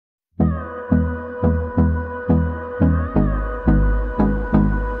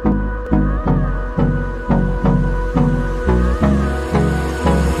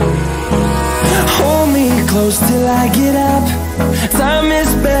close till I get up. Time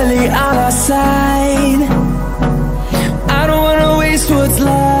is barely on our side. I don't wanna waste what's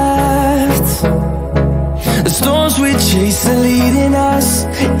left. The storms we chase are leading us,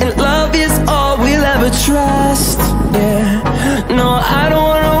 and love is all we'll ever trust. Yeah, no, I don't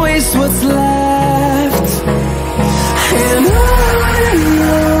wanna waste what's left. And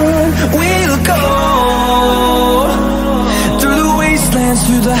on we'll go, through the wastelands,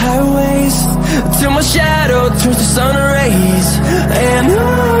 through the highways, till my shadow turns to sun rays. And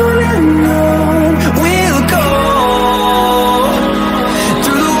on we'll go,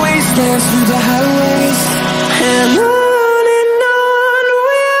 through the wastelands, through the highways, and on we'll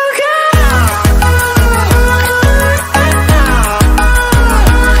go.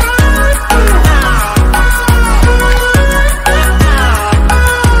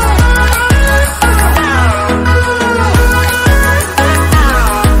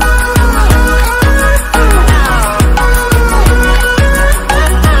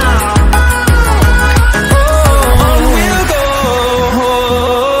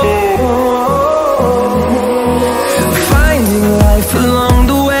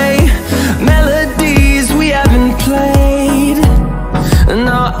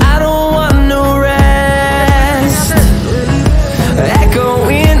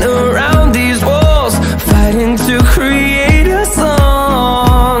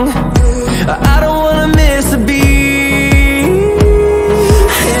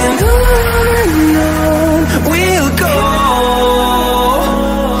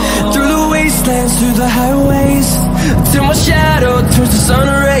 Through the highways, till my shadow turns to sun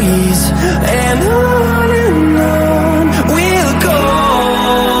rays. And on we'll go,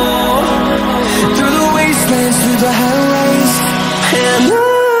 through the wastelands, through the highways, and on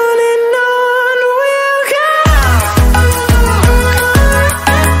we'll go.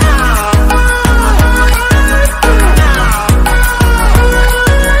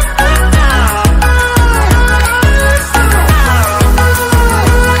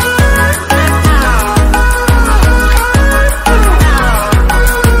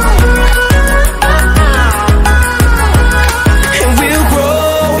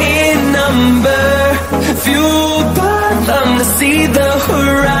 See the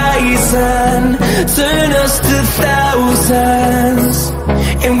horizon, turn us to thousands,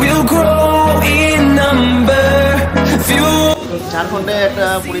 and we'll grow in number. ঝাড়খণ্ডে একটা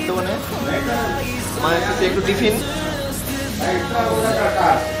পুরীতে মানে মায়ের কাছে একটু tiffin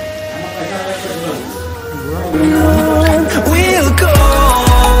we'll go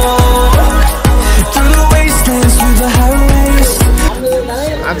through the wastelands, through the highways.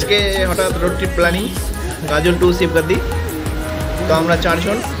 আজকে হঠাৎ road trip planning গাজল two Shivgadi. তো আমরা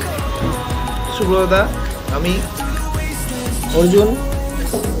চারজন, সুব্রতদা, আমি, অর্জুন,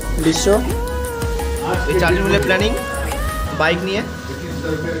 বিশ্ব, এই চারজন মিলে প্ল্যানিং বাইক নিয়ে।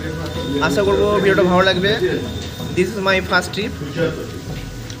 আশা করবো ভিডিওটা ভালো লাগবে। This is my first trip.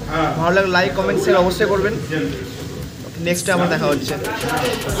 ভালো লাগলে লাইক কমেন্ট শেয়ার অবশ্যই করবেন। নেক্সট আমার দেখা হচ্ছে।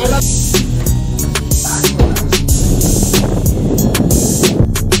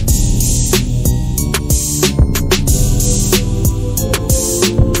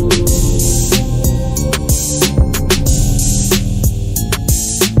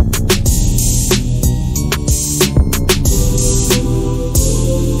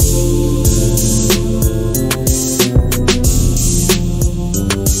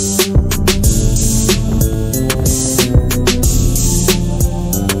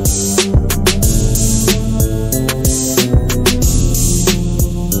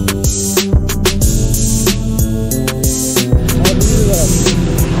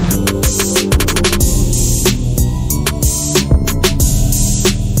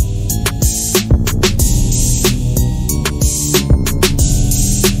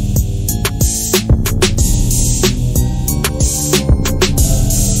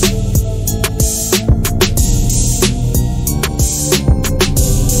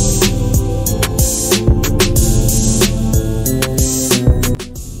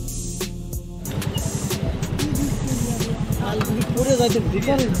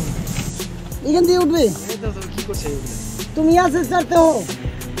 এখান দিয়ে উঠবে তুমি यहाँ से चढ़ते हो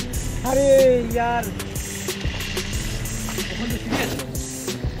अरे यार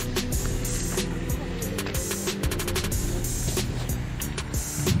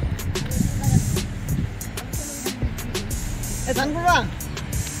ধান করবা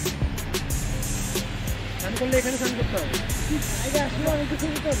ধান করলে এখানে ধান করতে হবে আগে আসলে অনেক কিছু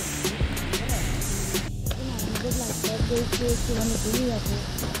করতে হবে একটুখানি তুমি আছে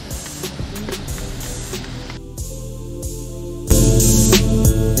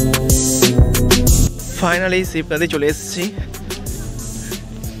ফাইনালি শিবগাদি চলে এসেছি।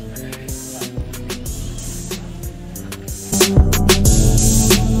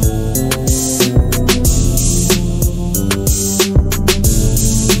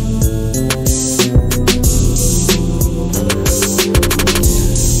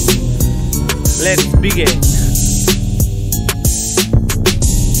 Let's begin.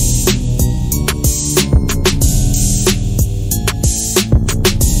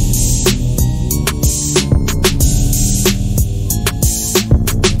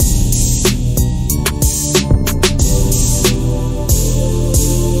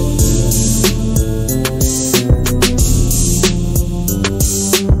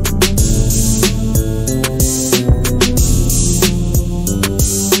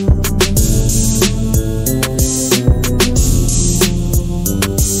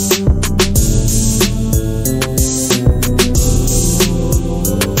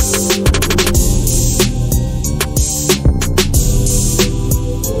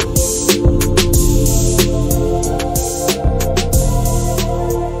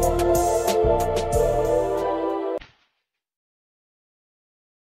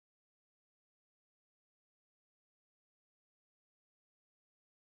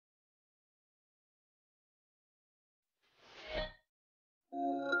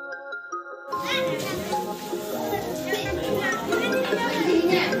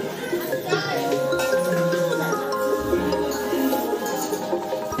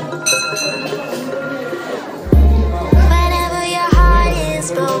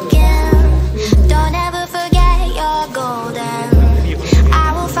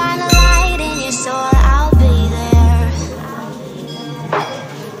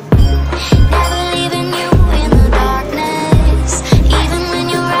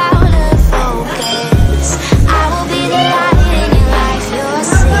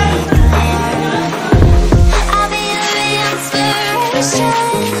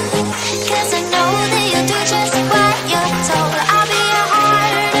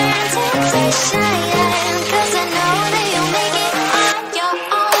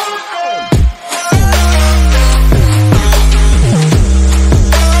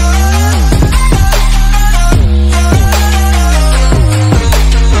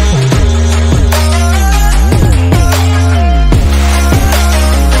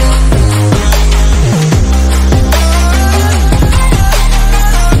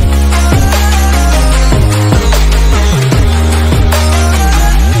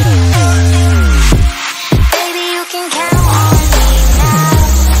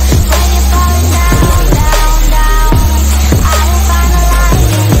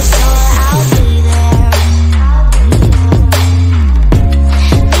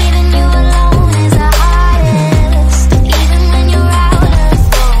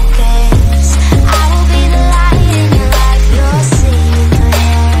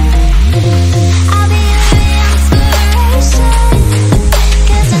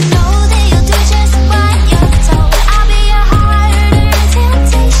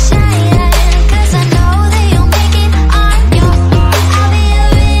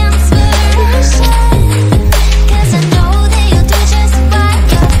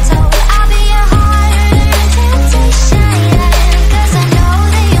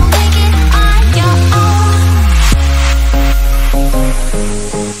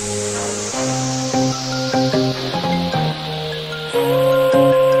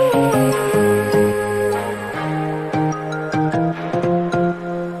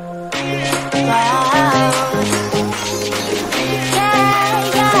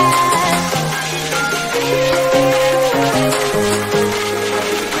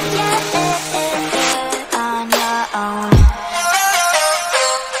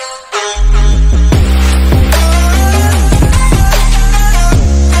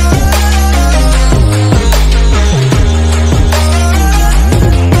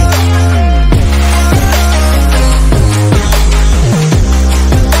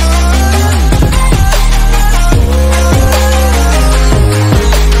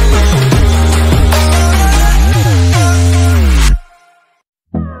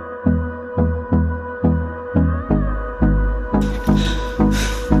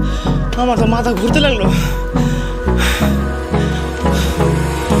 আমার তো মাথা ঘুরতে লাগলো।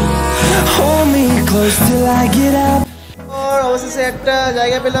 অবশেষে একটা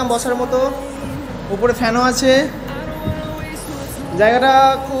জায়গা পেলাম বসার মতো, উপরে ফ্যানও আছে, জায়গাটা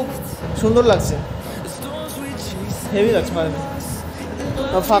খুব সুন্দর লাগছে, হেভি লাগছে, মানে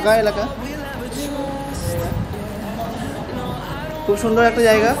ফাঁকা এলাকা, খুব সুন্দর একটা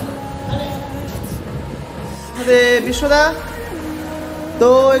জায়গা। বিশ্বদা তো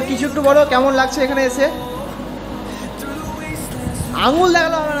কিছু একটু বলো কেমন লাগছে এখানে এসে? আঙুল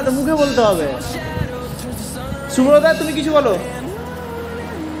দেখালো হবে না তো, মুখে বলতে হবে। সুব্রতা তুমি কিছু বলো।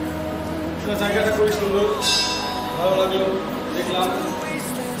 জায়গাটা খুবই সুন্দর, ভালো লাগলো। দেখলাম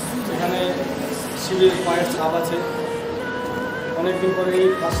এখানে শিবের পায়ের ছাপ আছে, অনেকদিন পরে এই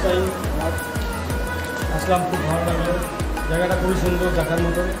ফার্স্ট টাইম আসলাম, খুব ভালো লাগলো। জায়গাটা খুবই সুন্দর, দেখার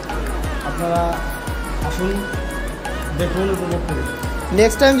মতো। আপনারা আসুন, দেখুন, উপভোগ করুন।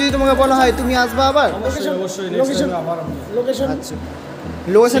 নেক্সট টাইম যদি তোমাকে বলা হয় তুমি আসবা আবার? অবশ্যই অবশ্যই নেক্সট টাইম আবার। লোকেশন আচ্ছা,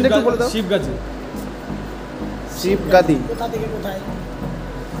 লোকেশনটা একটু বলে দাও। শিবগাজি। শিবগাদি কোথা থেকে কোথায়?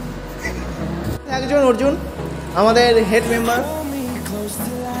 একজন অর্জুন আমাদের হেড মেম্বার,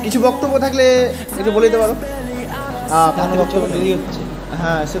 কিছু বক্তব্য থাকলে একটু বলে দিতে পারো। আপনার বক্তব্য দেরি হচ্ছে।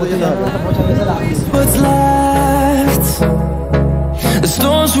 হ্যাঁ, সেটা যেতে হবে। What's left? The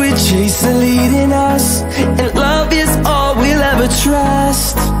storms we chase are leading us, and love is all we'll ever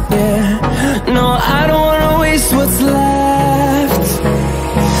trust. Yeah, no, I don't wanna waste what's left.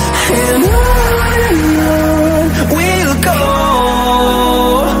 And on we'll go,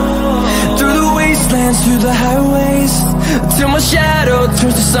 through the wastelands, through the highways, till my shadow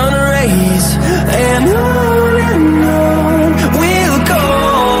turns to sun rays. And on we'll go.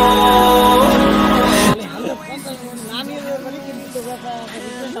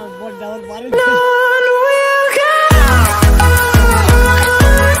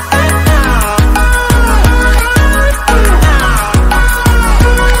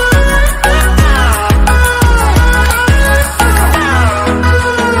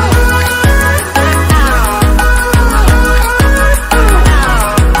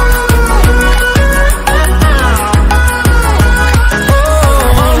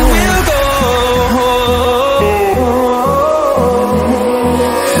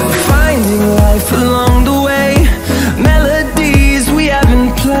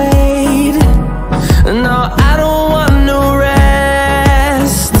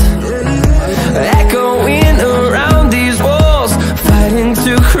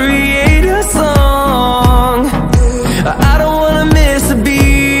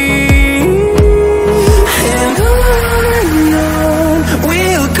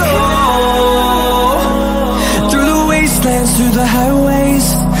 Through the highways,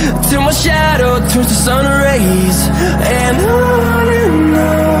 till my shadow turns to sun rays. And on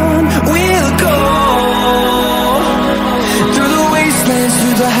we'll go, through the wastelands,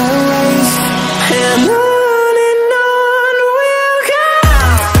 through the highways. And on we'll go.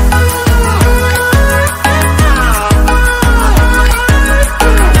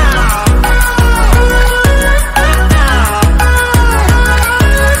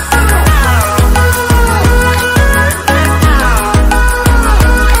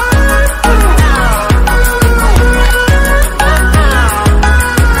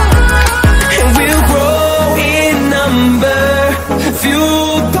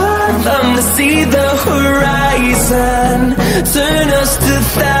 See the horizon, turn us to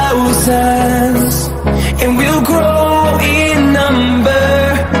thousands, and we'll grow in number,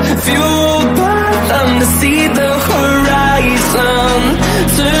 fueled by them to see the horizon,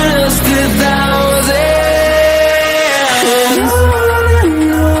 turn us to thousands, and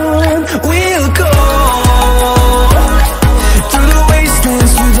on we'll go, through the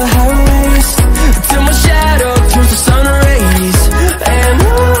wastelands, through the highways, till my shadow turns to sun rays. And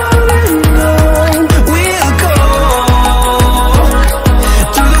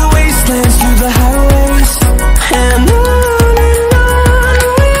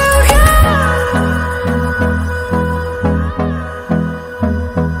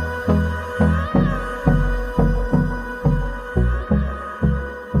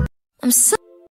I'm so